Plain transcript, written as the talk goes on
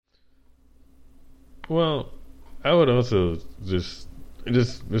Well, I would also just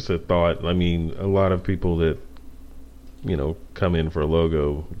a thought. I mean, a lot of people that come in for a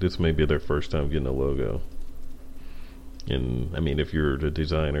logo, this may be their first time getting a logo. And I mean, if you're the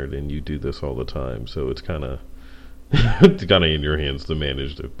designer, then you do this all the time, so it's kind of in your hands to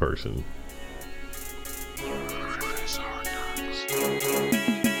manage the person.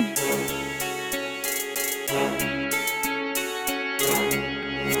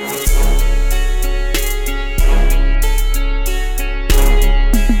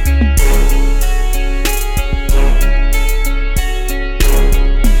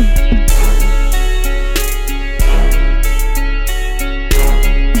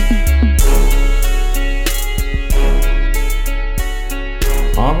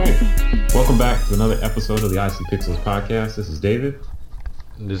 Another episode of the IC Pixels podcast. This is David.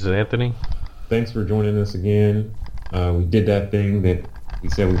 This is Anthony. Thanks for joining us again. We did that thing that we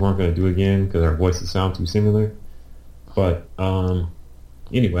said we weren't going to do again because our voices sound too similar. But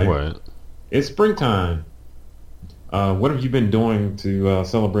anyway, what? It's springtime. What have you been doing to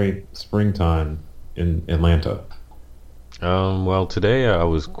celebrate springtime in Atlanta? Well, today I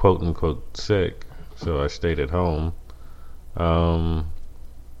was quote unquote sick, so I stayed at home.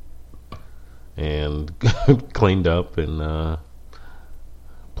 And cleaned up and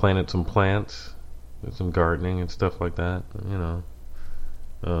planted some plants, did some gardening and stuff like that.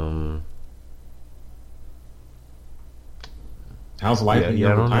 How's life in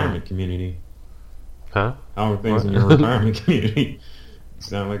your retirement community? Huh? How are things in your retirement community? You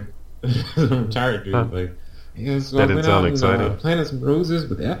sound like a retired dude. Like, so that didn't sound exciting. Planted some roses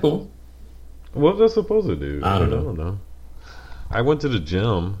with Ethel. What was I supposed to do? I don't know. I went to the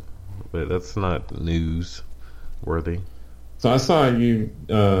gym. But that's not news-worthy. So I saw you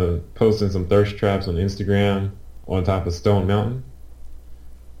posting some thirst traps on Instagram on top of Stone Mountain.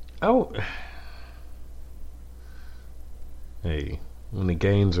 Oh. Hey, when the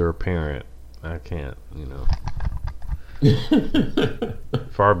gains are apparent, I can't,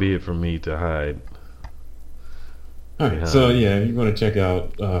 Far be it from me to hide. All right, so yeah, if you want to check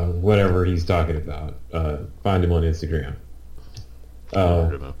out whatever he's talking about, find him on Instagram.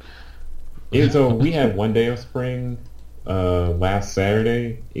 And so we had one day of spring last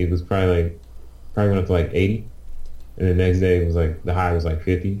Saturday. It was probably went up to like 80, and the next day it was like the high was like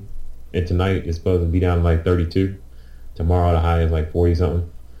 50, and tonight it's supposed to be down to like 32. Tomorrow the high is like 40 something.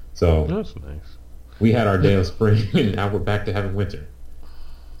 So that's nice. We had our day of spring, and now we're back to having winter.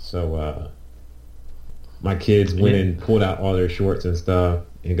 So my kids went and pulled out all their shorts and stuff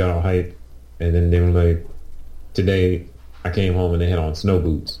and got all hyped, and then they were like, today I came home and they had on snow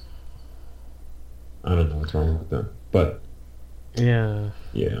boots. I don't know what's wrong with them, but yeah,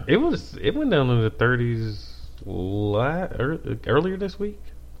 it went down in the 30s earlier this week,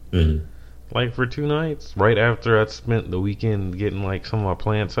 like for 2 nights, right after I spent the weekend getting like some of my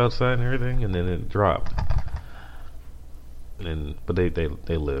plants outside and everything, and then it dropped. But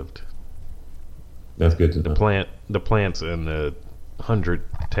they lived. That's good to know. The plants and the 100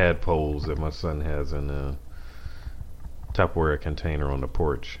 tadpoles that my son has in a Tupperware container on the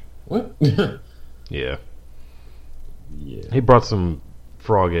porch. What? Yeah. He brought some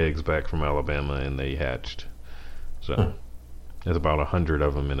frog eggs back from Alabama, and they hatched. So there's about 100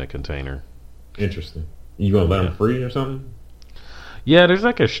 of them in a container. Interesting. You gonna let them free or something? Yeah, there's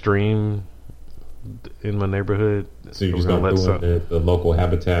like a stream in my neighborhood. So you're just gonna let the local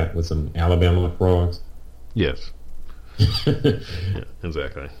habitat with some Alabama frogs? Yes. Yeah,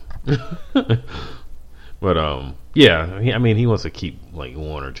 exactly. But he wants to keep like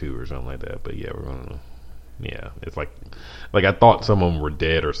 1 or 2 or something like that. But yeah, we're gonna. Yeah, it's like I thought some of them were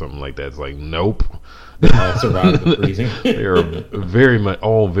dead or something like that. It's like nope, they all survived the freezing. They are very much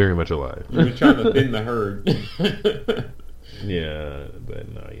alive. You were trying to thin the herd. Yeah, but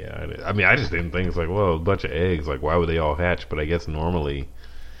no, yeah. I mean, I just didn't think it's like, well, a bunch of eggs. Like, why would they all hatch? But I guess normally,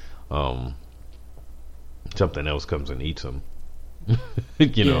 something else comes and eats them. Yeah,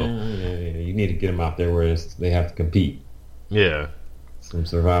 you need to get them out there where they have to compete. Yeah, some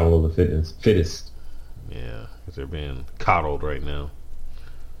survival of the fittest. Yeah, because they're being coddled right now.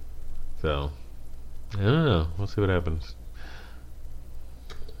 So I don't know. We'll see what happens.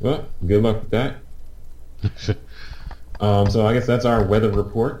 Well, good luck with that. So I guess that's our weather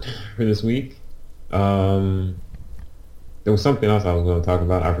report for this week. There was something else I was going to talk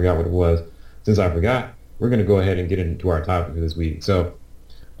about. I forgot what it was. Since I forgot, we're going to go ahead and get into our topic for this week. So,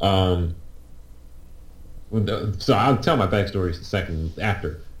 I'll tell my backstory a second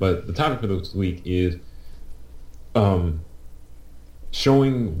after. But the topic for this week is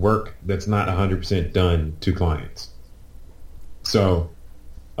showing work that's not 100% done to clients. So,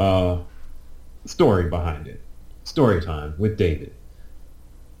 story behind it. Story time with David.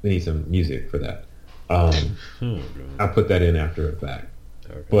 We need some music for that. Oh, I put that in after the fact.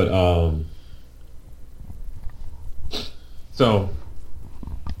 okay. But so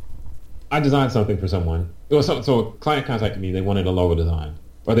I designed something for someone. So a client contacted me. They wanted a logo design,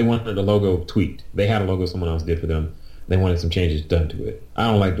 or they wanted a logo tweaked. They had a logo someone else did for them. They wanted some changes done to it. I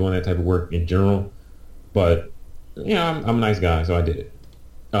don't like doing that type of work in general, but I'm a nice guy, so I did it.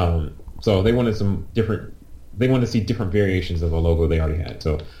 So they wanted some different. They wanted to see different variations of a logo they already had.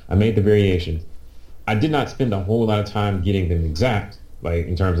 So I made the variations. I did not spend a whole lot of time getting them exact, like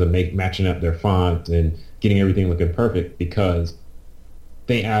in terms of matching up their font and getting everything looking perfect, because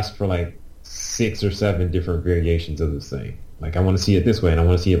they asked for like 6 or 7 different variations of this thing. Like, I want to see it this way, and I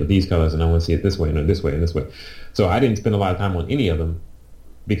want to see it with these colors, and I want to see it this way, and this way, and this way. So I didn't spend a lot of time on any of them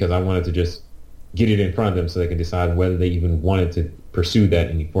because I wanted to just get it in front of them so they could decide whether they even wanted to pursue that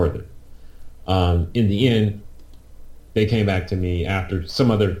any further. In the end, they came back to me after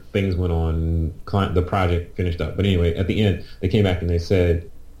some other things went on. The project finished up. But anyway, at the end, they came back and they said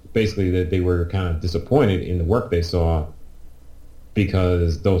basically that they were kind of disappointed in the work they saw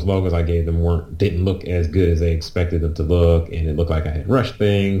because those logos I gave them didn't look as good as they expected them to look, and it looked like I had rushed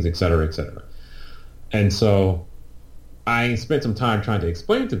things, et cetera, et cetera. And so I spent some time trying to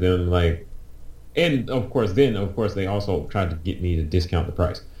explain to them, like, and of course they also tried to get me to discount the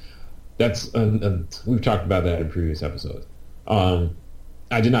price. That's we've talked about that in previous episodes. I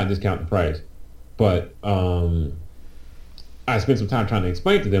did not discount the price, but I spent some time trying to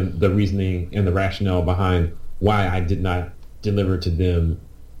explain to them the reasoning and the rationale behind why I did not deliver to them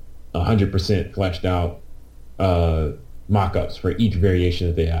 100% fleshed out mock-ups for each variation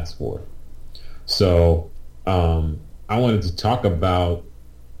that they asked for. So I wanted to talk about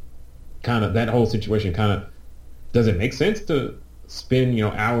kind of that whole situation. Kind of, does it make sense to spend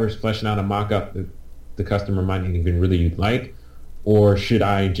hours fleshing out a mock-up that the customer might not even really like, or should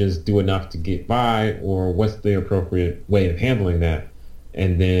I just do enough to get by, or what's the appropriate way of handling that?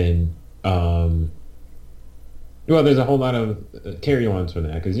 And then there's a whole lot of carry-ons from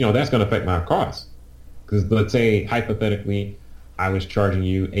that, because that's going to affect my costs. Because let's say hypothetically I was charging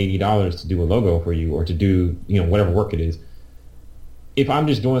you $80 to do a logo for you, or to do whatever work it is. If I'm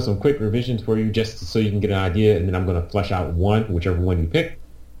just doing some quick revisions for you just so you can get an idea, and then I'm going to flesh out whichever one you pick,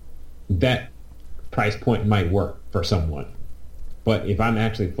 that price point might work for someone. But if I'm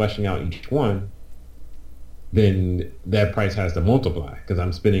actually fleshing out each one, then that price has to multiply because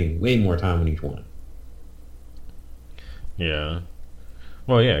I'm spending way more time on each one. Yeah.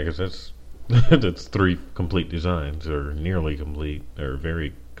 Well, yeah, because that's 3 complete designs, or nearly complete, or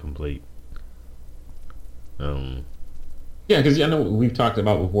very complete. Yeah, because I know we've talked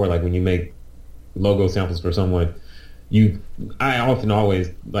about before, like when you make logo samples for someone, I often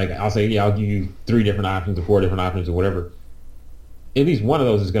always, like, I'll say, I'll give you 3 different options or 4 different options or whatever. At least one of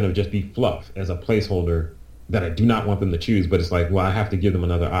those is going to just be fluff as a placeholder that I do not want them to choose, but it's like, well, I have to give them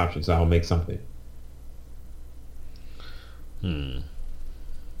another option, so I'll make something. And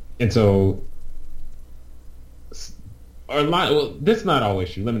so, that's not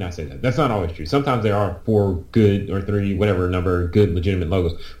always true. Let me not say that. That's not always true. Sometimes there are 4 good, or 3, whatever number, good, legitimate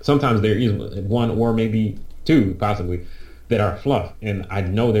logos. Sometimes there is 1 or maybe 2, possibly, that are fluff, and I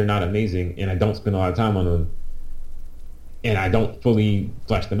know they're not amazing, and I don't spend a lot of time on them, and I don't fully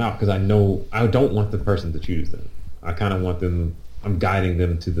flesh them out because I know I don't want the person to choose them. I kind of want them. I'm guiding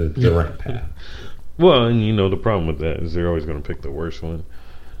them to the right path. Well, and the problem with that is they're always going to pick the worst one.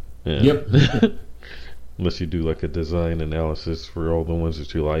 Yeah. Yep. Unless you do like a design analysis for all the ones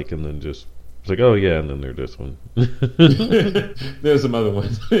that you like, and then just it's like, oh yeah, and then they're this one. There's some other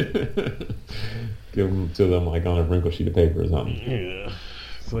ones. Give them to them like on a wrinkled sheet of paper or something. Yeah.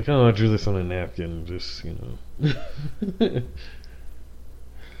 It's like, oh, I drew this on a napkin, just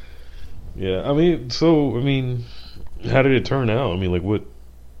Yeah, I mean, how did it turn out? I mean, like, what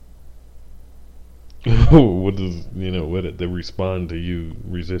what did they respond to you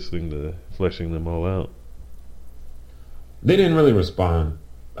resisting the fleshing them all out? They didn't really respond.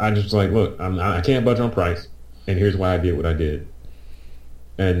 I just like, look, I can't budge on price, and here's why I did what I did.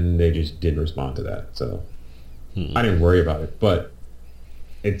 And they just didn't respond to that, so I didn't worry about it. But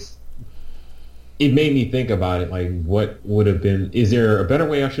it made me think about it, like, what would have been, is there a better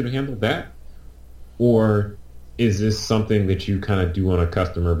way I should have handled that? Or is this something that you kind of do on a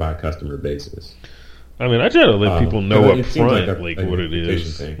customer by customer basis? I mean, I try to let people know up front, like what it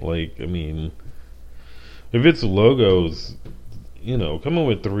is. Thing. Like, I mean, if it's logos, come up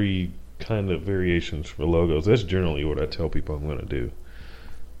with 3 kind of variations for logos. That's generally what I tell people I'm going to do.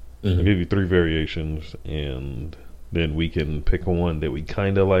 I'll give you 3 variations, and then we can pick one that we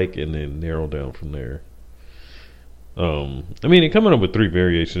kind of like and then narrow down from there. I mean, and coming up with 3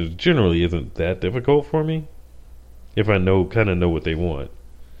 variations generally isn't that difficult for me if I kind of know what they want.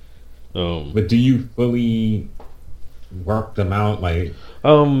 But do you fully work them out? Like,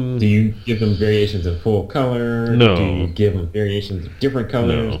 um, do you give them variations in full color? No. Do you give them variations of different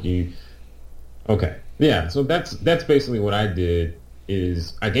colors? No. Do you? Okay, yeah. So that's basically what I did.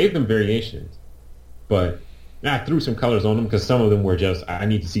 Is I gave them variations, but I threw some colors on them because some of them were just, I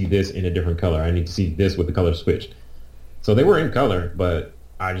need to see this in a different color. I need to see this with the color switched. So they were in color, but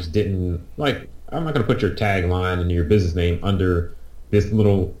I just didn't, like, I'm not going to put your tagline and your business name under this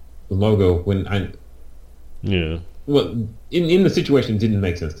little logo when yeah. well, in the situation, it didn't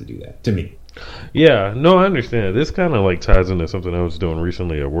make sense to do that to me. Yeah, no, I understand. This kind of like ties into something I was doing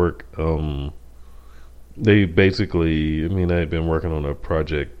recently at work. They basically, I mean, I had been working on a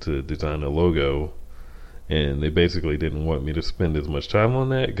project to design a logo, and they basically didn't want me to spend as much time on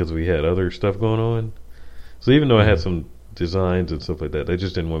that because we had other stuff going on. So even though I had some designs and stuff like that, they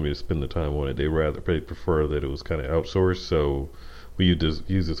just didn't want me to spend the time on it. They prefer that it was kind of outsourced. So we use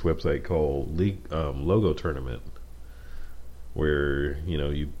this website called Logo Tournament, where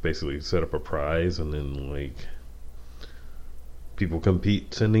you basically set up a prize and then like people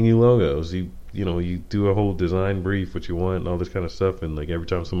compete sending you logos. You do a whole design brief, what you want, and all this kind of stuff, and like every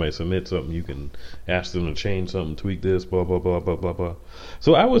time somebody submits something, you can ask them to change something, tweak this, blah blah blah blah blah blah.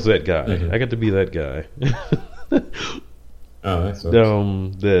 So I was that guy. I got to be that guy. Oh, that's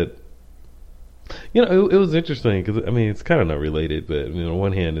that. It was interesting because I mean it's kind of not related, but on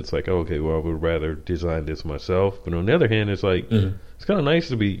one hand it's like, oh, okay, well I would rather design this myself, but on the other hand it's like it's kind of nice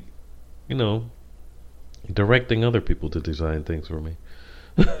to be, directing other people to design things for me.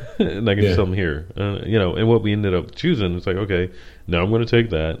 And I can do something here, and what we ended up choosing, it's like, okay, now I'm going to take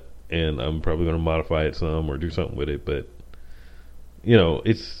that and I'm probably going to modify it some or do something with it, but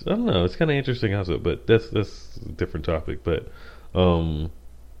it's, I don't know, it's kind of interesting how but that's a different topic, but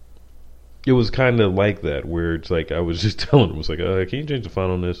it was kind of like that where it's like I was just telling them, it's like, can you change the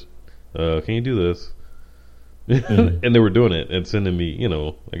font on this, can you do this? And they were doing it and sending me,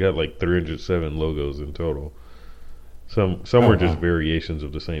 I got like 307 logos in total. Some were just variations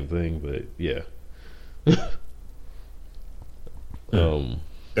of the same thing, but yeah.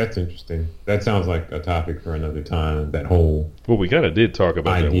 That's interesting. That sounds like a topic for another time. That whole we kind of did talk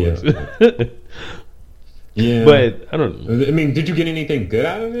about idea. That. Yeah, but I don't know. I mean, did you get anything good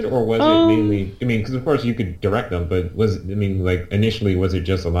out of it, or was it mainly? I mean, because of course you could direct them, but like initially, was it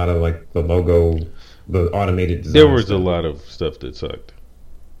just a lot of like the logo, the automated design? There was a lot of stuff that sucked.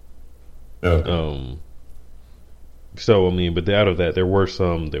 Okay. So I mean, but out of that, there were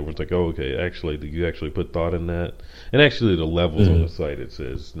some that was like, oh, okay, actually, you actually put thought in that, and actually, the levels on the site, it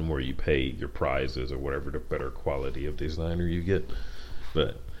says the more you pay your prizes or whatever, the better quality of designer you get.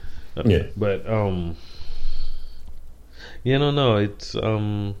 But no, it's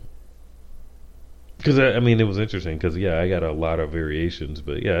because I mean, it was interesting because I got a lot of variations,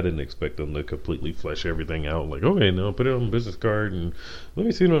 but I didn't expect them to completely flesh everything out. Like, okay, now put it on a business card and let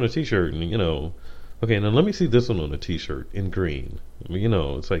me see it on a T-shirt, and okay, now let me see this one on a T-shirt in green. I mean,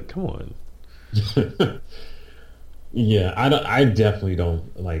 it's like, come on. Yeah, I definitely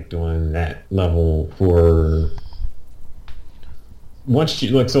don't like doing that level for. Once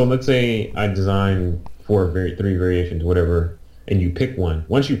you so let's say I design 3 variations, whatever, and you pick one.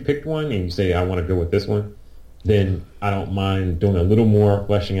 Once you picked one and you say I want to go with this one, then I don't mind doing a little more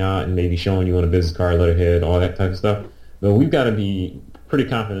fleshing out and maybe showing you on a business card, letterhead, all that type of stuff. But we've got to be pretty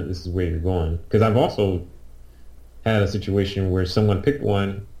confident this is where you're going, because I've also had a situation where someone picked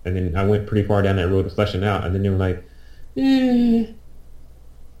one and then I went pretty far down that road of fleshing out, and then they were like,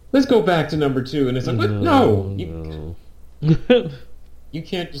 let's go back to number 2, and it's like, what? No. You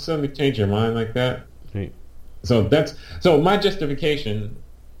can't just suddenly change your mind like that. Hey. So my justification,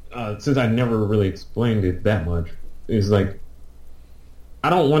 since I never really explained it that much, is like, I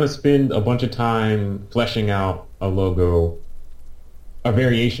don't want to spend a bunch of time fleshing out a logo, a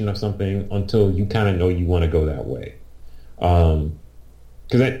variation of something, until you kind of know you want to go that way. Because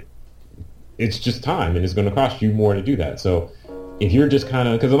it's just time, and it's going to cost you more to do that. So if you're just kind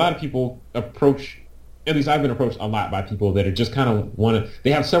of, because a lot of people approach, at least I've been approached a lot by people that are just kind of they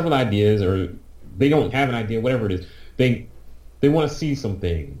have several ideas, or they don't have an idea, whatever it is. They want to see some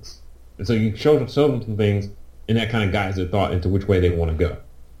things. And so you show them some things, and that kind of guides their thought into which way they want to go.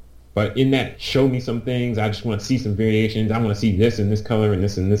 But in that, show me some things, I just want to see some variations. I want to see this in this color and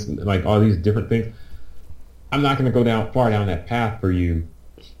this, like all these different things. I'm not going to go far down that path for you.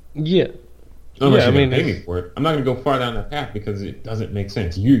 Yeah. Unless you're going to pay me for it. I'm not going to go far down that path because it doesn't make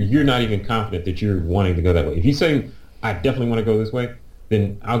sense. You're not even confident that you're wanting to go that way. If you say, I definitely want to go this way,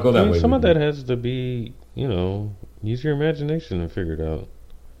 then I'll go I that mean, way some with of you. that has to be, use your imagination and figure it out.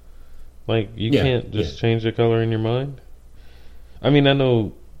 Like, you Yeah, can't yeah, just change the color in your mind. I mean, I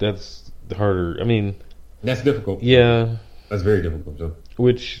know that's harder. I mean, that's difficult. So yeah, that's very difficult. So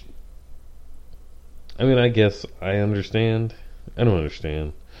which, I mean, I guess I understand. I don't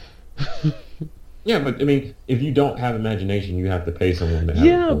understand. yeah, but I mean, if you don't have imagination, you have to pay someone to have it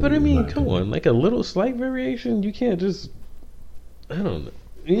Yeah, for but I you. In mean, my come on, opinion, like a little slight variation, you can't just, I don't know.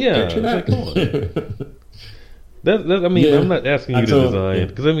 picture Yeah, it's like, come on. that. I mean, I'm Yeah, not asking I you to told design, yeah.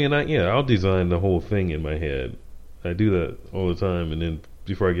 because I mean, I'll design the whole thing in my head. I do that all the time, and then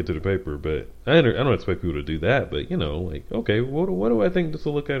before I get to the paper, but I don't expect people to do that. But like, okay, what do I think this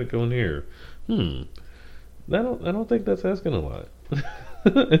will look at it going here? Hmm, I don't think that's asking a lot.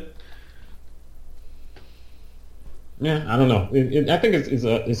 Yeah, I don't know. I think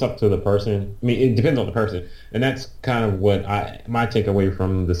it's up to the person. I mean, it depends on the person, and that's kind of what my takeaway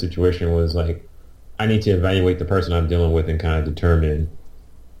from the situation was like. I need to evaluate the person I'm dealing with and kind of determine,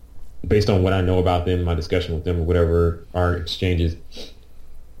 based on what I know about them, my discussion with them, or whatever our exchanges,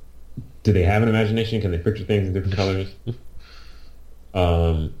 do they have an imagination? Can they picture things in different colors?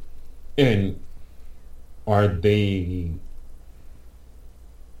 Um, and are they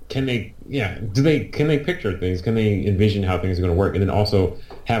can they yeah can they picture things, can they envision how things are going to work, and then also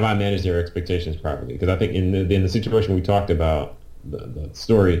have I managed their expectations properly? Because I think in the situation we talked about, the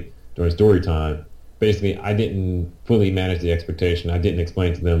story during story time, basically I didn't fully manage the expectation. I didn't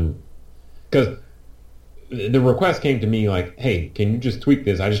explain to them, because the request came to me like, hey, can you just tweak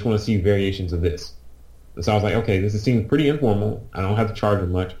this? I just want to see variations of this. So I was like, okay, this seems pretty informal. I don't have to charge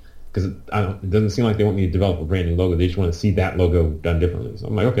them much, because it doesn't seem like they want me to develop a brand new logo. They just want to see that logo done differently. So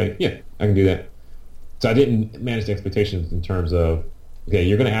I'm like, okay, yeah, I can do that. So I didn't manage the expectations in terms of, okay,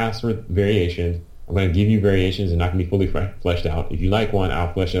 you're going to ask for variations. I'm going to give you variations and not going to be fully fleshed out. If you like one,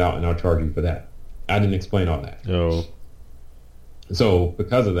 I'll flesh it out and I'll charge you for that. I didn't explain all that. Oh, So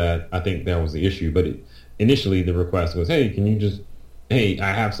because of that, I think that was the issue. But initially, the request was, "Hey, can you just, hey,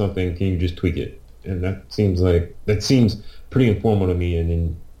 I have something. Can you just tweak it?" And that seems pretty informal to me. And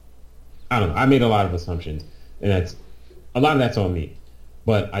then I don't know. I made a lot of assumptions, and that's a lot of that's on me.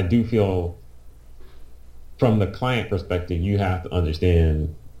 But I do feel, from the client perspective, you have to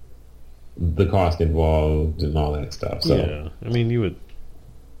understand the cost involved and all that stuff. So yeah. I mean, you would,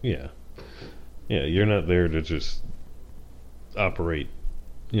 yeah, yeah. You're not there to just operate,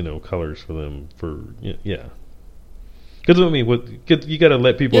 colors for them for yeah. Because I mean, you got to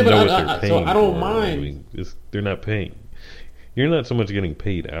let people yeah, but know what they're so I paying don't for. I mind. mean, they're not paying. You're not so much getting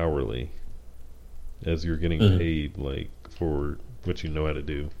paid hourly as you're getting Mhm. paid like for what you know how to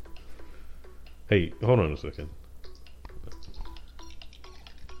do. Hey, hold on a second.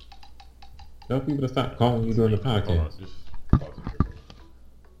 Tell people to stop calling you during the Hold on, podcast. just pause it for a second.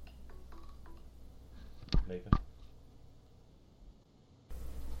 Nathan.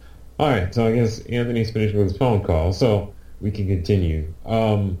 All right, so I guess Anthony's finished with his phone call, so we can continue.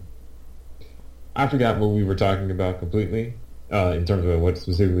 I forgot what we were talking about completely, in terms of what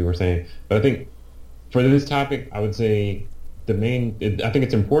specifically we're saying. But I think for this topic, I would say I think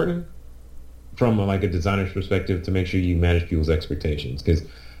it's important from like a designer's perspective to make sure you manage people's expectations, because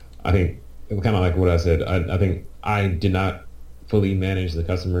I think kind of like what I said. I think I did not fully manage the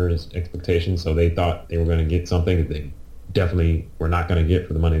customer's expectations, so they thought they were going to get something that they definitely were not going to get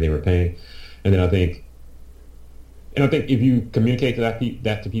for the money they were paying. And then I think if you communicate to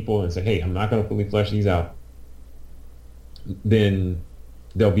that to people and say, hey, I'm not going to fully flesh these out, then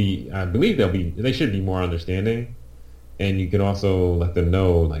I believe they should be more understanding. And you can also let them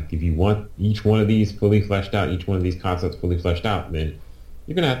know, like, if you want each one of these fully fleshed out, each one of these concepts fully fleshed out, then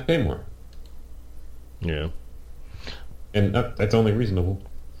you're going to have to pay more. Yeah. And that's only reasonable,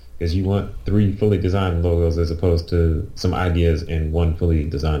 because you want 3 fully designed logos as opposed to some ideas and 1 fully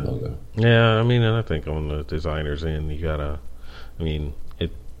designed logo. Yeah, I mean, and I think on the designer's end, you gotta. I mean,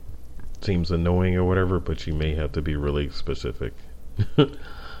 it seems annoying or whatever, but you may have to be really specific.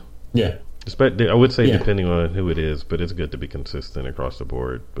 Yeah, I would say yeah, depending on who it is, but it's good to be consistent across the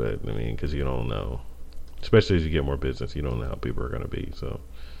board. But I mean, because you don't know, especially as you get more business, you don't know how people are going to be. So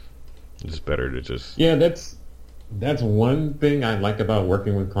it's better to just yeah. That's one thing I like about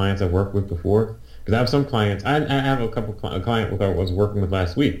working with clients I've worked with before. Because I have some clients. I have a client with I was working with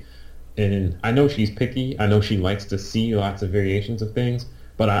last week, and I know she's picky. I know she likes to see lots of variations of things,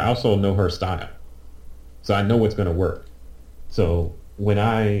 but I also know her style, so I know what's going to work. So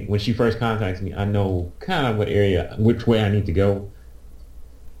when she first contacts me, I know kind of which way I need to go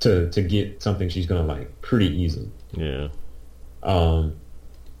to get something she's going to like pretty easily. yeah. Um,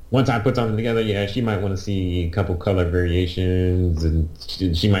 once I put something together, yeah, she might want to see a couple color variations, and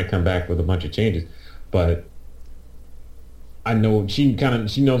she might come back with a bunch of changes. But I know she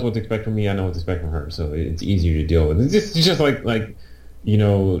knows what to expect from me. I know what to expect from her, so it's easier to deal with. It's just like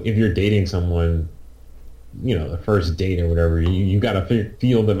if you're dating someone, the first date or whatever, you got to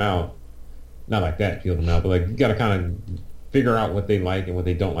feel them out. Not like that, feel them out, but like you got to kind of figure out what they like and what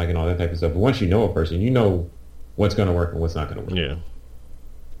they don't like and all that type of stuff. But once you know a person, you know what's going to work and what's not going to work. Yeah.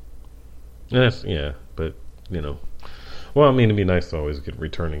 Yeah, but well, I mean, it'd be nice to always get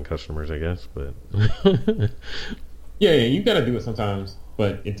returning customers, I guess, but yeah, you got to do it sometimes,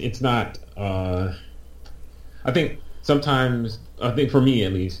 but it's not. I think for me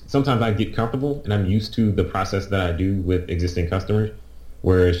at least, sometimes I get comfortable and I'm used to the process that I do with existing customers,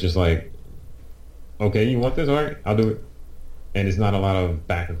 where it's just like, okay, you want this, all right, I'll do it, and it's not a lot of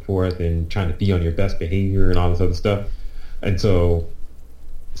back and forth and trying to be on your best behavior and all this other stuff, and so.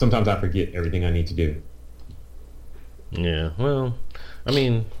 Sometimes I forget everything I need to do. Yeah, well, I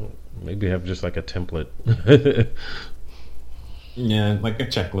mean, maybe have just like a template. Yeah, like a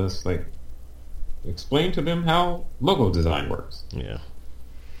checklist. Like, explain to them how logo design works. Yeah.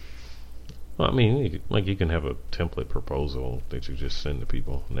 Well, I mean, you can have a template proposal that you just send to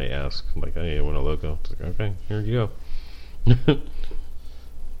people, and they ask, like, hey, I want a logo. It's like, okay, here you go.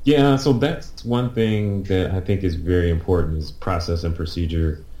 Yeah, so that's one thing that I think is very important is process and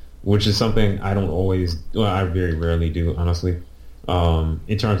procedure, which is something I very rarely do, honestly.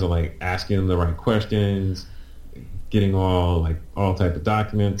 In terms of like asking them the right questions, getting all type of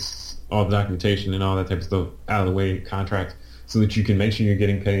documents, all the documentation and all that type of stuff out of the way, contracts, so that you can make sure you're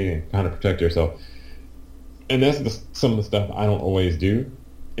getting paid and kind of protect yourself. And that's some of the stuff I don't always do.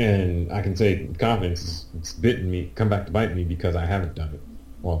 And I can say with confidence, it's come back to bite me because I haven't done it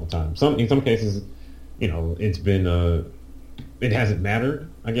all the time. In some cases, it's been it hasn't mattered,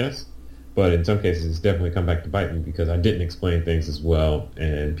 I guess, but in some cases, it's definitely come back to bite me because I didn't explain things as well,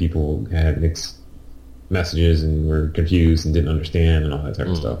 and people had mixed messages and were confused and didn't understand and all that type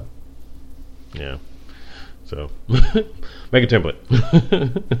of stuff. Yeah. So make a template.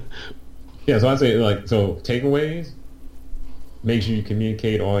 Yeah. So I'd say takeaways. Make sure you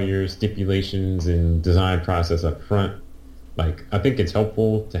communicate all your stipulations and design process up front. Like, I think it's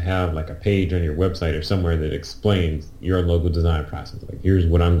helpful to have like a page on your website or somewhere that explains your logo design process. Like, here's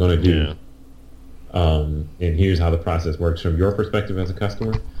what I'm going to do. Yeah. And here's how the process works from your perspective as a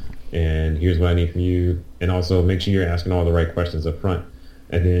customer. And here's what I need from you. And also make sure you're asking all the right questions up front.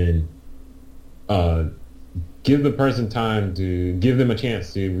 And then give the person time to give them a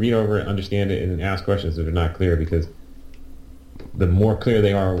chance to read over it, understand it, and ask questions if they're not clear, because the more clear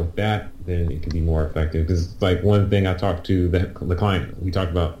they are with that, then it can be more effective. Because like one thing I talked to the client, we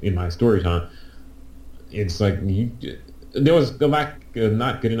talked about in my story time, it's like there was a lack of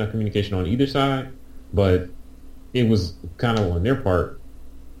not good enough communication on either side, but it was kind of on their part.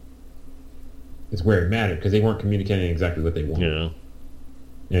 It's where it mattered because they weren't communicating exactly what they wanted.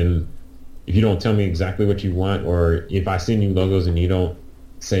 Yeah. And if you don't tell me exactly what you want, or if I send you logos and you don't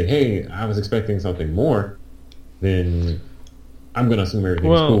say, hey, I was expecting something more, then I'm going to assume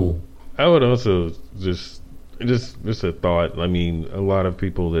everything's cool. I would also just a thought. I mean, a lot of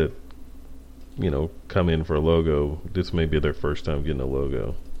people that, come in for a logo, this may be their first time getting a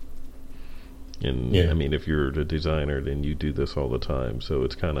logo. And yeah. I mean, if you're the designer, then you do this all the time. So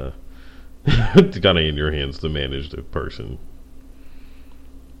it's kind of in your hands to manage the person.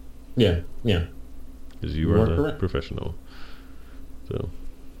 Yeah, yeah. Because you are the professional. So.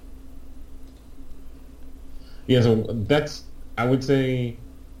 Yeah, so that's, I would say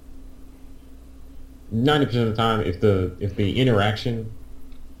 90% of the time, if the interaction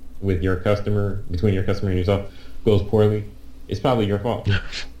with your customer, between your customer and yourself, goes poorly, it's probably your fault.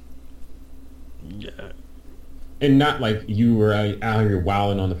 Yeah. And not like you were out here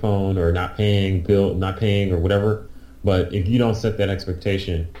wilding on the phone or not paying or whatever. But if you don't set that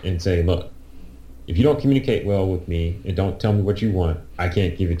expectation and say, look, if you don't communicate well with me and don't tell me what you want, I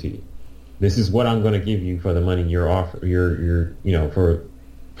can't give it to you. This is what I'm going to give you for the money you're for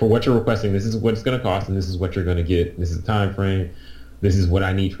what you're requesting. This is what it's going to cost, and this is what you're going to get. This is the time frame. This is what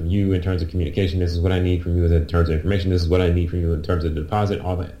I need from you in terms of communication. This is what I need from you in terms of information. This is what I need from you in terms of deposit,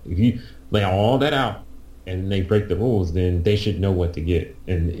 all that. If you lay all that out and they break the rules, then they should know what to get,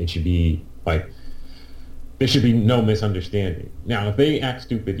 and it should be like, there should be no misunderstanding. Now, if they act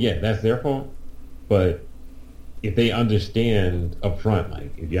stupid, yeah, that's their fault. But if they understand up front,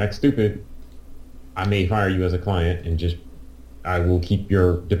 like, if you act stupid, I may fire you as a client and I will keep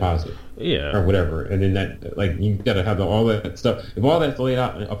your deposit. Yeah. Or whatever. And then that, like, you got to have all that stuff. If all that's laid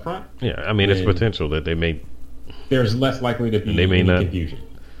out up front. Yeah, I mean, it's potential that they may. There's less likely to be confusion.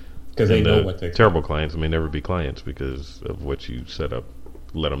 because they And know the what to expect. terrible clients may never be clients because of what you set up,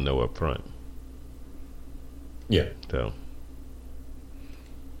 let them know up front. Yeah. So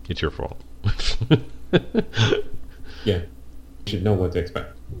it's your fault. Yeah. You should know what to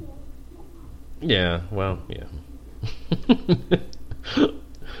expect. Yeah, well, yeah.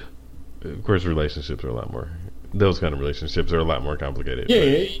 Of course, relationships are a lot more. Those kind of relationships are a lot more complicated. Yeah,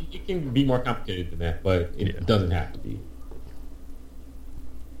 but- it can be more complicated than that, but it Yeah. doesn't have to be.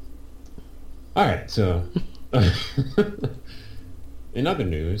 All right, so in other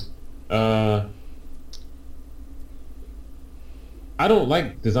news, I don't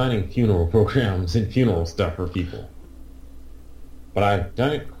like designing funeral programs and funeral stuff for people, but I've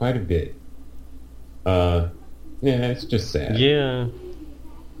done it quite a bit. Yeah, it's just sad. Yeah.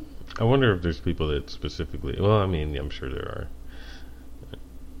 I wonder if there's people that specifically. Well, I mean, I'm sure there are.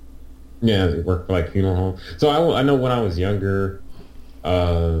 Yeah, they work for like funeral home. So I know when I was younger,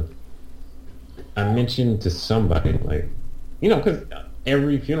 I mentioned to somebody like, because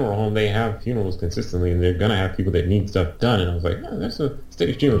every funeral home they have funerals consistently, and they're gonna have people that need stuff done. And I was like, oh, that's a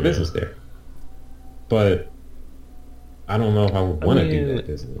steady stream of business there. But I don't know if I would want to do that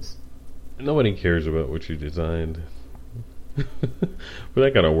business. Nobody cares about what you designed. For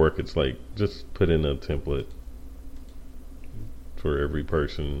that kind of work, it's like just put in a template for every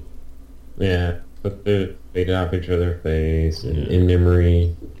person. Yeah, put the faded out picture of their face and in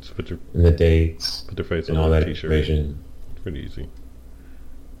memory, Just put and the dates, their face and on all a that t-shirt. information. It's pretty easy.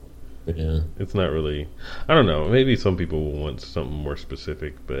 Yeah. It's not really. I don't know. Maybe some people will want something more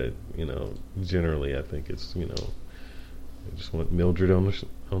specific, but generally, I think it's I just want Mildred on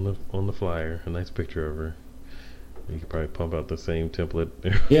the flyer, a nice picture of her. You could probably pump out the same template.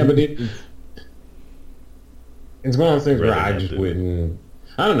 Yeah, but it's one of those things where Rather I not just do it. wouldn't.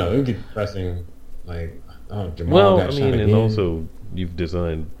 I don't know. It would get depressing. Like, oh, Jamal Well, got I shot mean, again. and also you've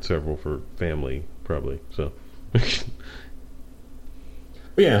designed several for family, probably. So, But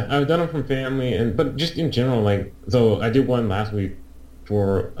yeah, I've done them from family, but just in general, like, so I did one last week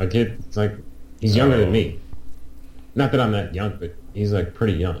for a kid. It's like he's younger than me. Not that I'm that young, but he's like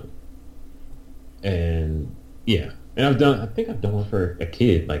pretty young. And yeah, and I think I've done one for a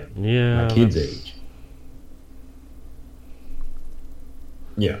kid, like yeah, my kid's that's- age.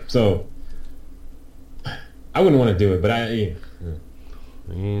 Yeah, so I wouldn't want to do it, but I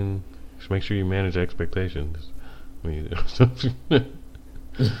mean, just make sure you manage expectations. I mean,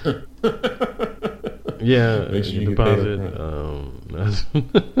 yeah, Make sure you you get paid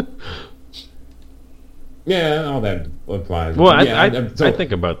deposit. yeah, all that applies. Well, Yeah, so I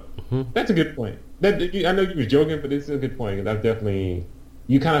think about. that's a good point. I know you was joking, but it's a good point. I've definitely.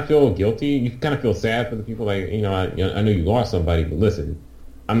 You kind of feel guilty. You kind of feel sad for the people. Like, I know you lost somebody, but listen,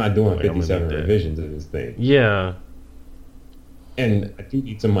 I'm not doing Like, I'm gonna 57 need that. revisions of this thing, Yeah, and I do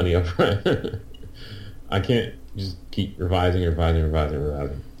need some money up front. I can't just keep revising,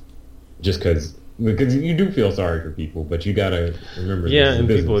 just because you do feel sorry for people, but you gotta remember. yeah, this is and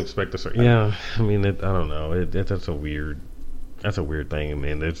people business. expect us. Yeah, I mean, I don't know. That's a weird. That's a weird thing. I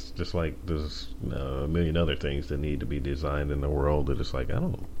mean, it's just like there's a million other things that need to be designed in the world that it's like I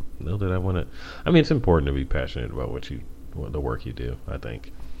don't know that I want to. I mean, it's important to be passionate about the work you do. I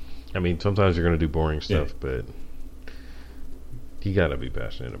think. I mean, sometimes you're going to do boring stuff, but you got to be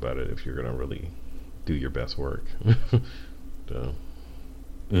passionate about it if you're going to really do your best work. So.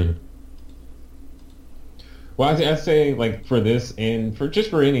 Mhm. Well, I say like for this and for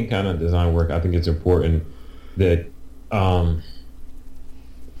any kind of design work, I think it's important that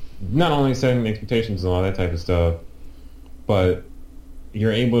not only setting expectations and all that type of stuff, but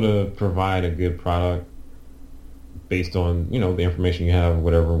you're able to provide a good product based on the information you have,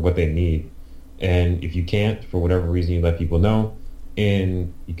 what they need. And if you can't, for whatever reason, you let people know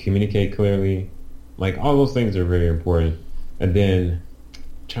and you communicate clearly. Like all those things are very important. And then I'm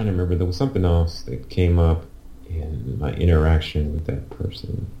trying to remember, there was something else that came up in my interaction with that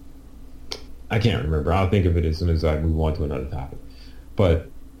person. I can't remember. I'll think of it as soon as I move on to another topic. But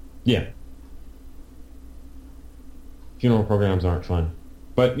yeah, funeral programs aren't fun.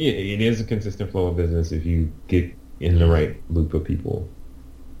 But yeah, it is a consistent flow of business if you get in the right loop of people.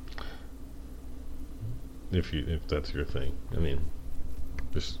 If that's your thing, I mean,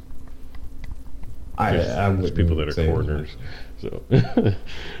 just I there's wouldn't people that are say it was coroners, so I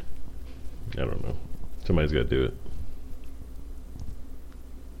don't know. Somebody's got to do it.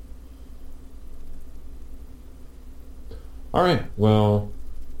 All right. Well,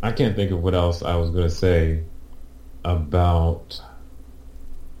 I can't think of what else I was going to say about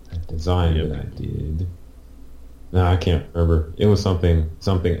that design Yep. that I did. No, I can't remember. It was something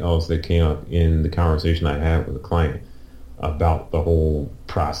else that came up in the conversation I had with a client about the whole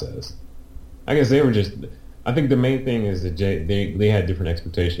process. I guess they were just. I think the main thing is that they had different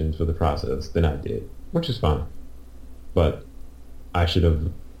expectations for the process than I did, which is fine. But I should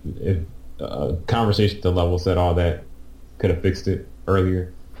have. If conversation to level set all that, could have fixed it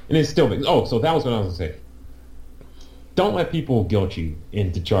earlier, and it's still. Oh, so that was what I was gonna say. Don't let people guilt you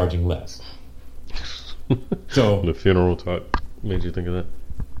into charging less. So the funeral talk made you think of that?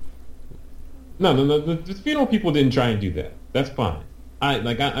 No. The funeral people didn't try and do that. That's fine. I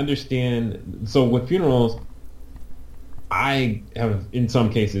understand. So with funerals, I have in some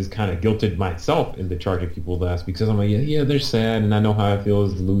cases kind of guilted myself into charging people less because I'm like, yeah, they're sad, and I know how it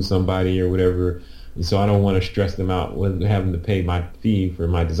feels to lose somebody or whatever, and so I don't want to stress them out with having to pay my fee for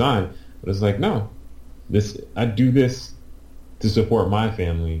my design. But it's like, no, I do this to support my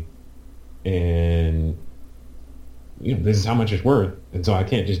family, and this is how much it's worth, and so I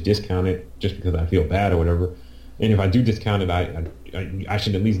can't just discount it just because I feel bad or whatever. And if I do discount it, I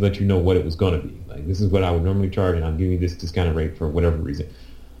should at least let you know what it was going to be. Like, this is what I would normally charge, and I'm giving you this discounted rate for whatever reason.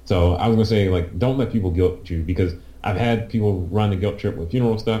 So I was going to say, like, don't let people guilt you, because I've had people run the guilt trip with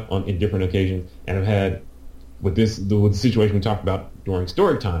funeral stuff in different occasions, and I've had, with the situation we talked about during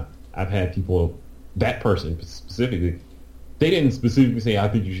story time, I've had people, that person specifically, they didn't specifically say, I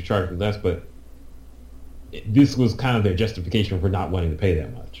think you should charge me less, but this was kind of their justification for not wanting to pay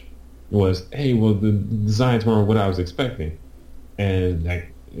that much. It was, hey, well, the designs weren't what I was expecting. And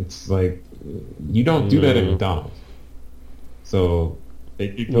it's like, you don't do that at McDonald's. So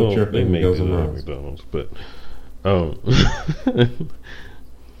it goes they may goes do that at around. McDonald's, but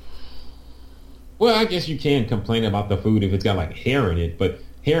well, I guess you can complain about the food if it's got like hair in it, but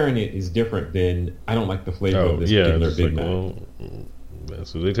hair in it is different than I don't like the flavor of this particular Big Mac. Well,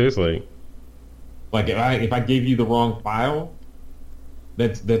 that's what they taste like. Like if I gave you the wrong file,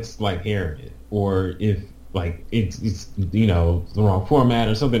 that's like hair in it, or if like it's the wrong format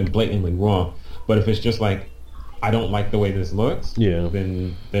or something blatantly wrong. But if it's just like I don't like the way this looks,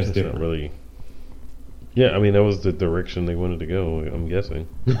 then that's different. Not really. Yeah, I mean that was the direction they wanted to go. I'm guessing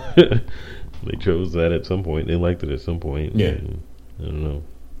they chose that at some point. They liked it at some point. Yeah, I don't know.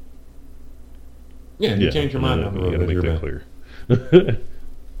 Yeah, you change your mind down the road. You gotta make that clear.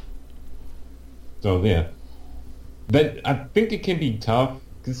 So yeah, but I think it can be tough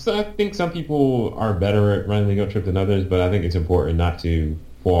because I think some people are better at running the guilt trip than others. But I think it's important not to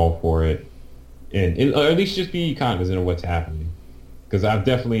fall for it, and or at least just be cognizant of what's happening. Because I've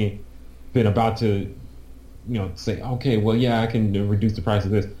definitely been about to, say, okay, well, yeah, I can reduce the price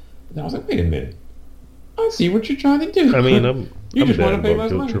of this. And I was like, wait a minute, I see what you're trying to do. I mean, I'm just want to pay less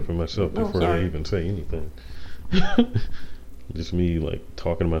guilt money. tripping myself before I even say anything. Just me like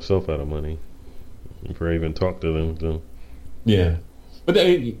talking myself out of money before I even talk to them. So. Yeah, but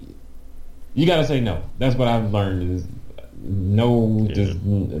you gotta say no. That's what I've learned is no. Yeah. Just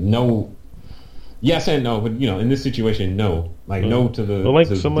no. Yes and no, but in this situation, no. Like no to the. Well, like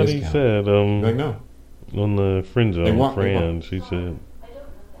to somebody discount. said, like no. On the Friend Zone, Fran, she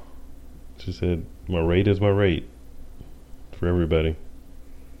said, my rate is my rate for everybody.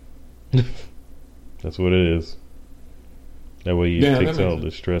 That's what it is. That way it takes out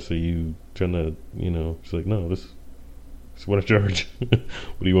the stress of you trying to, it's like, no, this is what I charge. What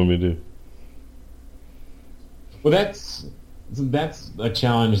do you want me to do? Well, that's a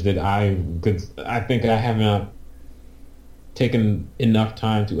challenge that I think I have not taken enough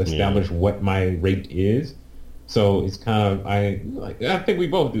time to establish what my rate is. So it's kind of I think we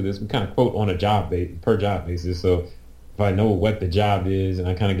both do this. We kind of quote on a per job basis. So if I know what the job is and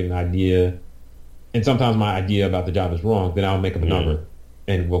I kind of get an idea, and sometimes my idea about the job is wrong, then I'll make up a number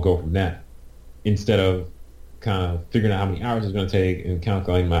and we'll go from that. Instead of kind of figuring out how many hours it's going to take and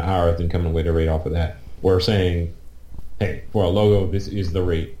calculating my hours and coming away with a rate off of that. Or saying, hey, for a logo, this is the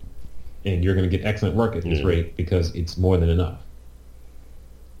rate, and you're going to get excellent work at this rate because it's more than enough.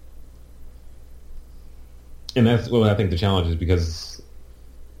 And that's what I think the challenge is, because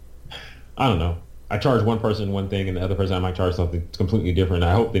I don't know. I charge one person one thing, and the other person I might charge something completely different.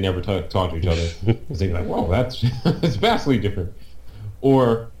 I hope they never talk to each other because they're like, "Whoa, that's it's vastly different."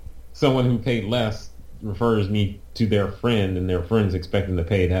 Or someone who paid less refers me to their friend, and their friend's expecting to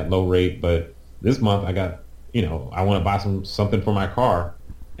pay that low rate, but this month I got, I want to buy something for my car,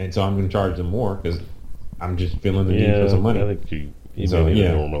 and so I'm going to charge them more because I'm just feeling the need for some money. I think you need to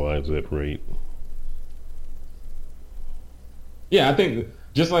normalize that rate. Yeah, I think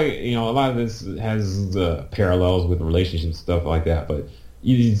just like, a lot of this has parallels with relationships, stuff like that, but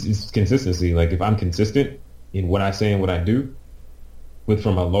it's consistency. Like if I'm consistent in what I say and what I do,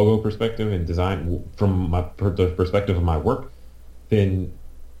 from a logo perspective and design, from the perspective of my work, then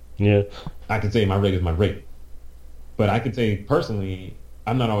I can say my rate is my rate. But I could say personally,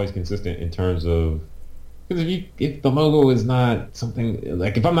 I'm not always consistent in terms of because if the logo is not something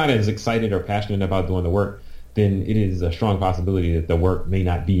like if I'm not as excited or passionate about doing the work, then it is a strong possibility that the work may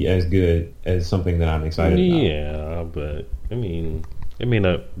not be as good as something that I'm excited about. Yeah, but I mean, it may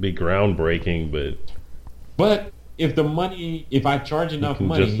not be groundbreaking, but But if I charge you enough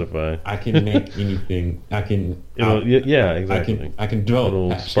can money, justify. I can make anything. Yeah, exactly. I can develop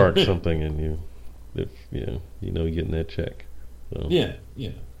It'll spark passion. something in you if you're getting that check. So Yeah,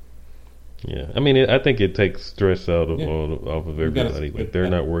 yeah, yeah, I mean, I think it takes stress out of yeah. off of You got everybody. Like to. they're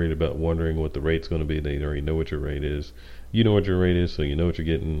not worried about wondering what the rate's going to be. They already know what your rate is. You know what your rate is, so you know what you're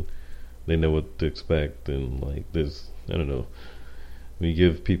getting. They know what to expect, and like this, I don't know. When you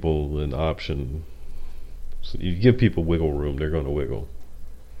give people an option, so you give people wiggle room, they're going to wiggle.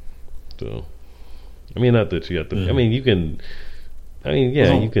 So I mean, not that you have to. I Mm. mean, you can. I mean,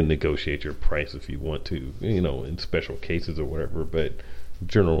 yeah, you So, can negotiate your price if you want to, in special cases or whatever. But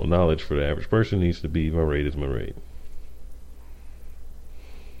general knowledge for the average person needs to be my rate is my rate.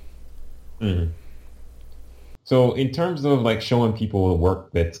 mhm. So in terms of like showing people the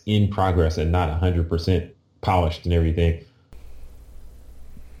work that's in progress and not 100% polished and everything,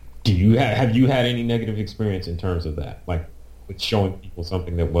 do you have you had any negative experience in terms of that? Like with showing people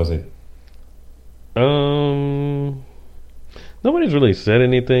something that wasn't. Um, Nobody's really said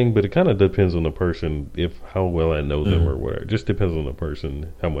anything, but it kind of depends on the person, if how well I know them or Mhm. whatever. It just depends on the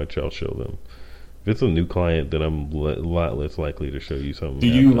person, how much I'll show them. If it's a new client, then I'm a lot less likely to show you something Do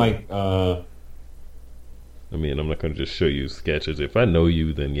you after. like I mean, I'm not going to just show you sketches. If I know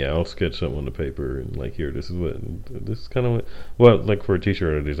you, then yeah, I'll sketch something on the paper and like, here, this is kind of what. Well, like for a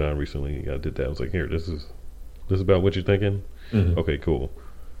T-shirt I designed recently, I did that. I was like, here, this is about what you're thinking. mhm. Okay, cool.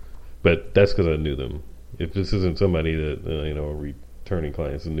 But that's because I knew them. If this isn't somebody that a returning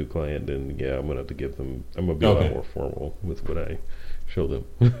client's a new client, then yeah, I'm gonna have to give them. I'm gonna be a lot Okay. more formal with what I show them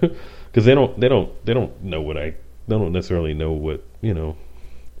because they don't know what they don't necessarily know what.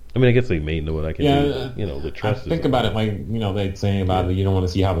 I mean, I guess they may know what I can Yeah, do, but the I trust is think about it like they saying yeah. about it, you don't want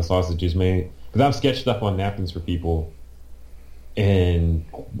to see how the sausage is made because I've sketched stuff on napkins for people, and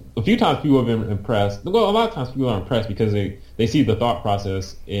a few times people have been impressed. Well, a lot of times people are impressed because they see the thought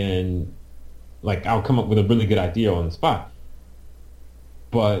process and like I'll come up with a really good idea on the spot.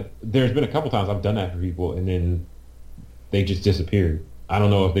 But there's been a couple times I've done that for people, and then they just disappeared. I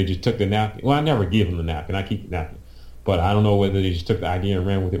don't know if they just took the napkin. Well, I never give them the napkin. I keep the napkin. But I don't know whether they just took the idea and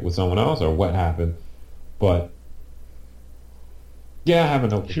ran with it with someone else or what happened. But yeah, I have a You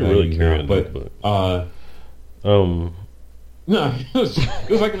notebook should that I really use carry now. a But notebook. uh, Um, no, it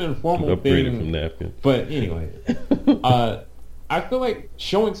was like an informal Upgraded from thing. napkin. But anyway, uh, I feel like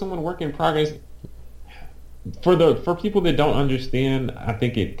showing someone work in progress for people that don't understand, I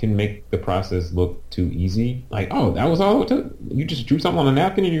think it can make the process look too easy. Like, oh, that was all it took. You just drew something on a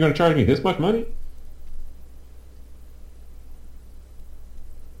napkin and you're going to charge me this much money?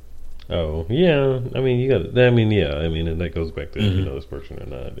 Oh yeah, I mean you got. I mean yeah, I mean and that goes back to if you Hmm. know this person or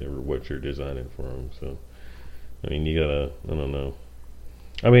not, or what you're designing for them. So I mean you gotta. I don't know.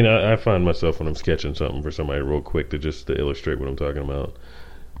 I mean I find myself when I'm sketching something for somebody real quick to illustrate what I'm talking about.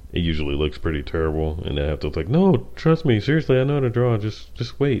 It usually looks pretty terrible, and I have to like, no, trust me, seriously, I know how to draw.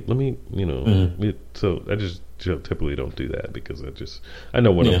 Just wait. Let me, Hmm. So I just typically don't do that because I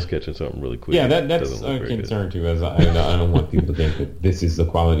know when I'm Yeah. sketching something really quick, Yeah, it that's doesn't look a very good. concern too, as I don't want people to think that this is the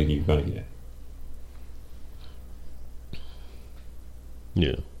quality that you're going to get.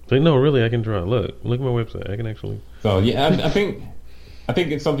 Yeah. It's like, no, really, I can draw. Look at my website. I can actually. So yeah, I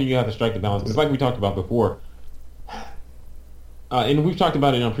think it's something you have to strike the balance. It's like we talked about before, and we've talked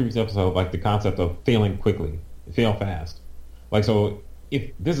about it on a previous episode, like the concept of failing quickly, fail fast. Like so,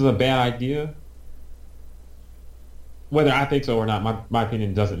 if this is a bad idea, whether I think so or not, my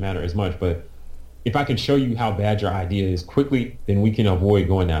opinion doesn't matter as much. But if I can show you how bad your idea is quickly, then we can avoid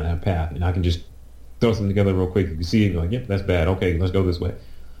going down that path, and I can just throw something together real quick. You can see it, you're like, yep, that's bad. Okay, let's go this way.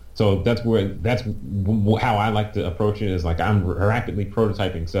 So how I like to approach it is like I'm rapidly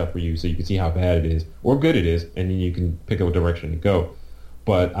prototyping stuff for you so you can see how bad it is or good it is, and then you can pick a direction to go.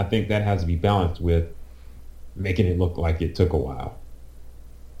 But I think that has to be balanced with making it look like it took a while.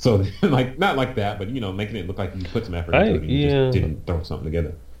 So like not like that, but making it look like you put some effort into I it and you just yeah. didn't throw something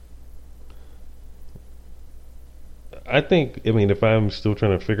together. I think. I mean, if I'm still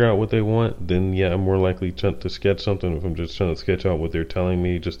trying to figure out what they want, then yeah, I'm more likely to sketch something. If I'm just trying to sketch out what they're telling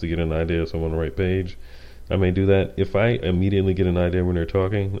me, just to get an idea, so I'm on the right page, I may do that. If I immediately get an idea when they're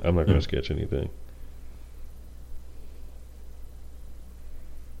talking, I'm not going to Mm. sketch anything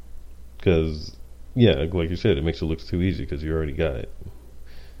because yeah, like you said, it makes it look too easy because you already got it.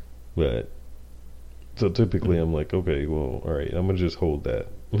 But So typically I'm like, okay, well, all right, I'm gonna just hold that,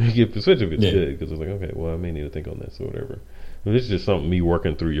 especially if it's Yeah. good, because it's like, okay, well, I may need to think on this or whatever. If it's just something me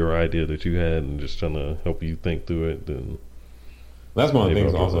working through your idea that you had and just trying to help you think through it, then That's one of the maybe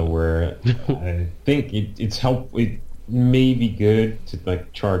I'll things drop also where that. I think it's help. It may be good to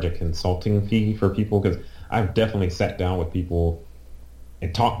like charge a consulting fee for people because I've definitely sat down with people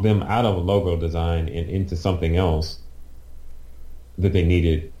and talked them out of a logo design and into something else that they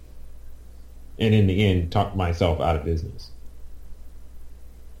needed, and in the end, talked myself out of business.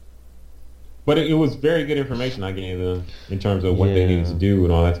 But it was very good information I gave them in terms of what they needed to Yeah, do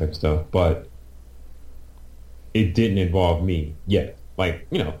and all that type of stuff. But it didn't involve me yet. Like,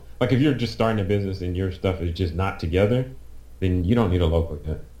 like if you're just starting a business and your stuff is just not together, then you don't need a logo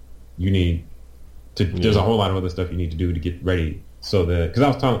yet. You need there's yeah, a whole lot of other stuff you need to do to get ready so that, because I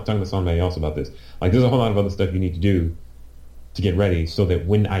was talking to somebody else about this. Like, there's a whole lot of other stuff you need to do to get ready so that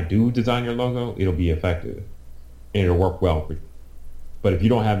when I do design your logo, it'll be effective and it'll work well for you. But if you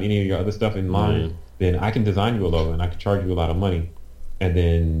don't have any of your other stuff in yeah, line, then I can design you a logo and I can charge you a lot of money. And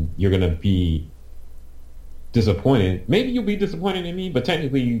then you're going to be disappointed. Maybe you'll be disappointed in me, but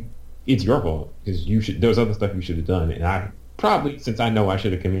technically it's your fault because there's other stuff you should have done. And I probably, since I know I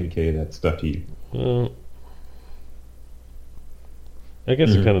should have communicated that stuff to you. well, I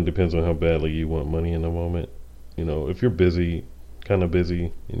guess it kind of depends on how badly you want money in the moment. If you're busy, kind of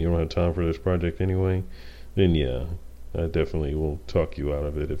busy, and you don't have time for this project anyway, then yeah, I definitely will talk you out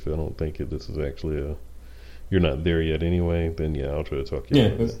of it. If I don't think this is actually you're not there yet anyway, then yeah, I'll try to talk you Yeah,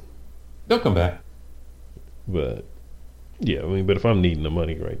 out of it. because they'll come back. But yeah, I mean, but if I'm needing the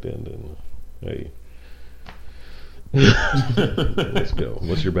money right then hey, let's go.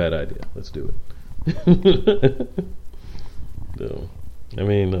 What's your bad idea? Let's do it. So, I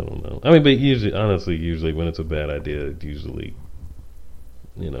mean, I don't know. I mean, but usually, honestly, usually when it's a bad idea, it usually,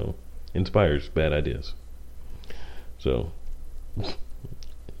 you know, inspires bad ideas. So,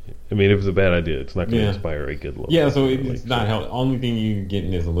 I mean, if it's a bad idea, it's not going to Yeah. inspire a good logo. Yeah, so Really. it's not help. Only thing you're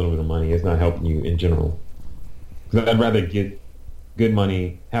getting is a little bit of money. It's not helping you in general. Because I'd rather get good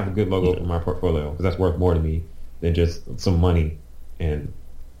money, have a good logo for Yeah. my portfolio, because that's worth more to me than just some money and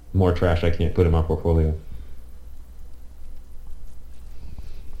more trash I can't put in my portfolio.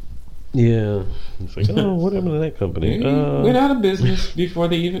 Yeah. It's like, oh, what happened to that company? They went out of business before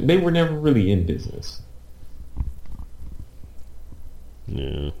they were never really in business.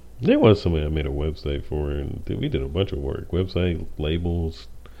 Yeah. There was somebody I made a website for, and we did a bunch of work. Website, labels,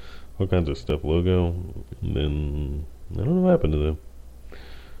 all kinds of stuff, logo. And then, I don't know what happened to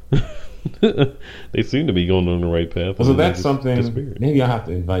them. They seem to be going on the right path. So And then they that's just something, disappeared. maybe I'll have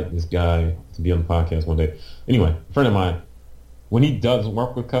to invite this guy to be on the podcast one day. Anyway, a friend of mine, when he does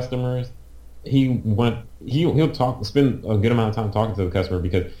work with customers, he'll spend a good amount of time talking to the customer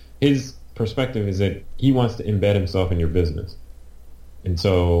because his perspective is that he wants to embed himself in your business. And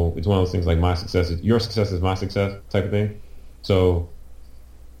so it's one of those things like your success is my success type of thing. So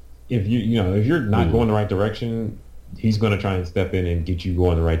if if you're not going the right direction, he's going to try and step in and get you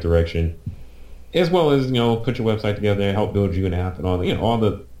going the right direction, as well as put your website together, help build you an app, and all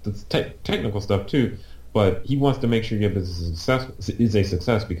the technical stuff too. But he wants to make sure your business is a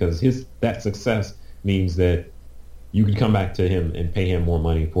success because that success means that you can come back to him and pay him more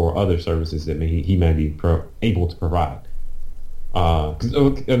money for other services that he may be able to provide.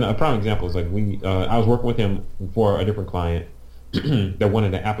 And a prime example is like I was working with him for a different client that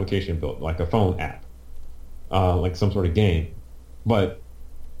wanted an application built, like a phone app, like some sort of game, but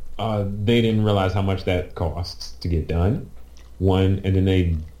they didn't realize how much that costs to get done. One, and then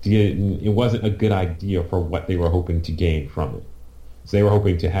it wasn't a good idea for what they were hoping to gain from it. So they were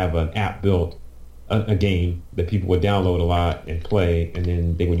hoping to have an app built, a game that people would download a lot and play, and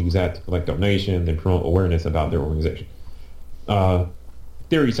then they would use that to collect donations and promote awareness about their organization.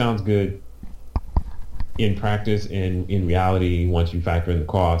 Theory sounds good. In practice and in reality, once you factor in the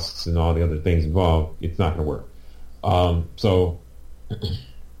costs and all the other things involved, it's not going to work. So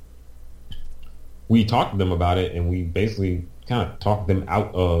we talked to them about it, and we basically kind of talked them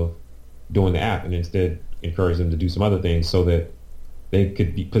out of doing the app, and instead encouraged them to do some other things so that they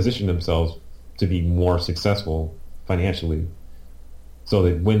could position themselves to be more successful financially, so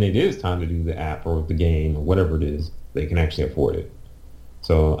that when it is time to do the app or the game or whatever it is, they can actually afford it.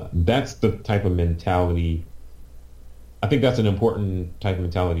 So that's the type of mentality. I think that's an important type of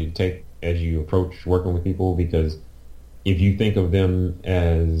mentality to take as you approach working with people, because if you think of them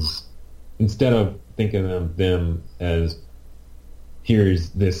as, instead of thinking of them as,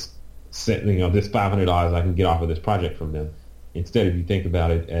 here's this this $500 I can get off of this project from them, instead of you think about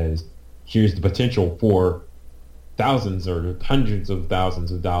it as, here's the potential for thousands or hundreds of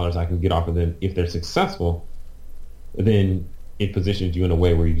thousands of dollars I can get off of them if they're successful, then it positions you in a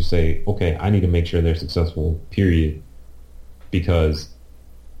way where you say, okay, I need to make sure they're successful, period, because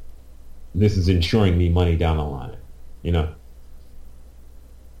this is ensuring me money down the line, you know?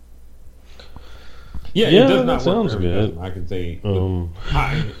 Yeah, it does not work for every customer. I can say with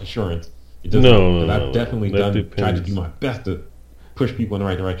high assurance. It doesn't No, I've definitely tried to do my best to push people in the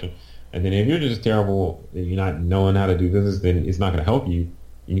right direction. And then if you're just terrible and you're not knowing how to do business, then it's not going to help you.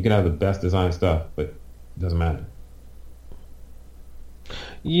 You can have the best design stuff, but it doesn't matter.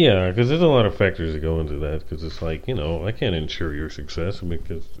 Yeah, because there's a lot of factors that go into that. Because it's like, you know, I can't ensure your success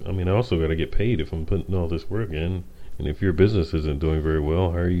because, I mean, I also got to get paid if I'm putting all this work in. And if your business isn't doing very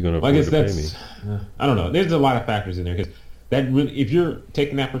well, how are you going to afford to pay me? I don't know. There's a lot of factors in there because that really, if you're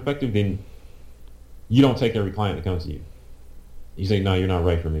taking that perspective, then you don't take every client that comes to you. You say, no, you're not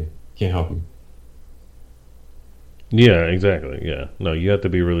right for me. Can't help you. Yeah, exactly. Yeah, no, you have to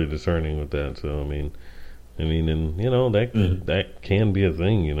be really discerning with that. So I mean, and you know that can be a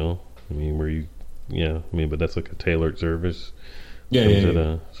thing. You know, I mean, where you, yeah, I mean, but that's like a tailored service. Yeah, comes at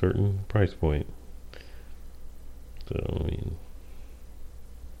a certain price point. So I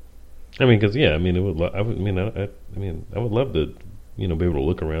mean, because yeah, I mean, I would love to, you know, be able to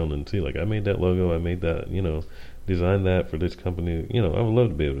look around and see, like, I made that logo, I made that, you know, designed that for this company. You know, I would love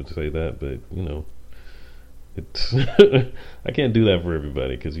to be able to say that, but you know, it's I can't do that for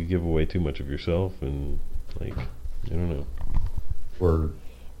everybody because you give away too much of yourself, and like, I don't know. Or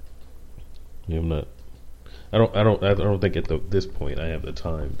yeah, I'm not. I don't think at this point I have the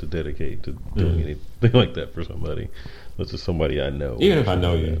time to dedicate to doing anything like that for somebody. This is somebody I know. Even if I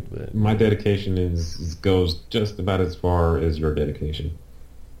know you, my dedication goes just about as far as your dedication.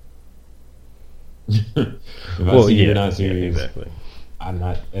 If I see you're not serious, exactly. I'm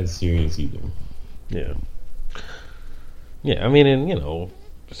not as serious either. Yeah. Yeah, I mean, and you know,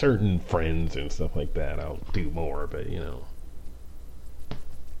 certain friends and stuff like that, I'll do more, but you know.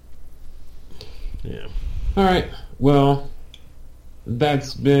 Yeah. All right. Well,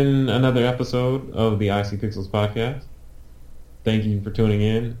 that's been another episode of the IC Pixels podcast. Thank you for tuning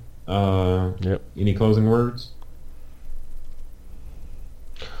in. Yep. Any closing words?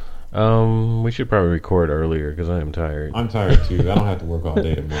 We should probably record earlier because I am tired. I'm tired too. I don't have to work all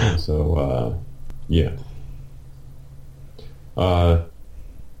day tomorrow, so yeah.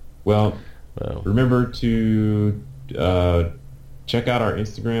 Well, remember to check out our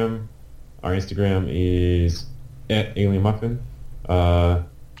Instagram. Our Instagram is @AlienMuffin.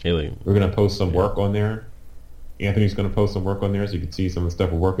 Alien. We're gonna post some work on there. Anthony's gonna post some work on there so you can see some of the stuff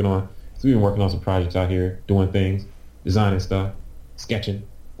we're working on. So we've been working on some projects out here, doing things, designing stuff, sketching,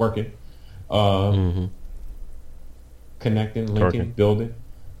 working, connecting, linking, building.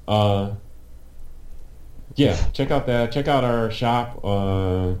 Yeah, check out that. Check out our shop,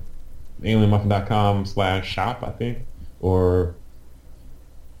 alienmuffin.com/shop, I think, or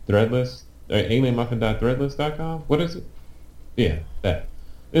Threadless. alienmuffin.threadless.com. What is it? Yeah, that.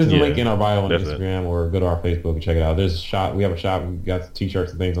 There's a link in our bio on Instagram, or go to our Facebook and check it out. There's a shop. We have a shop. We've got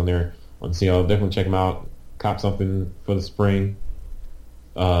t-shirts and things on there on sale. Definitely check them out. Cop something for the spring.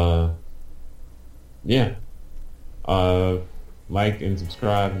 Yeah. Like and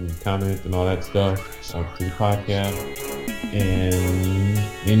subscribe and comment and all that stuff to the podcast. And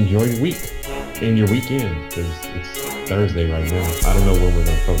enjoy your week and your weekend, because it's Thursday right now. I don't know when we're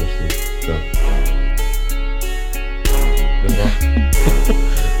going to publish this. So, good luck.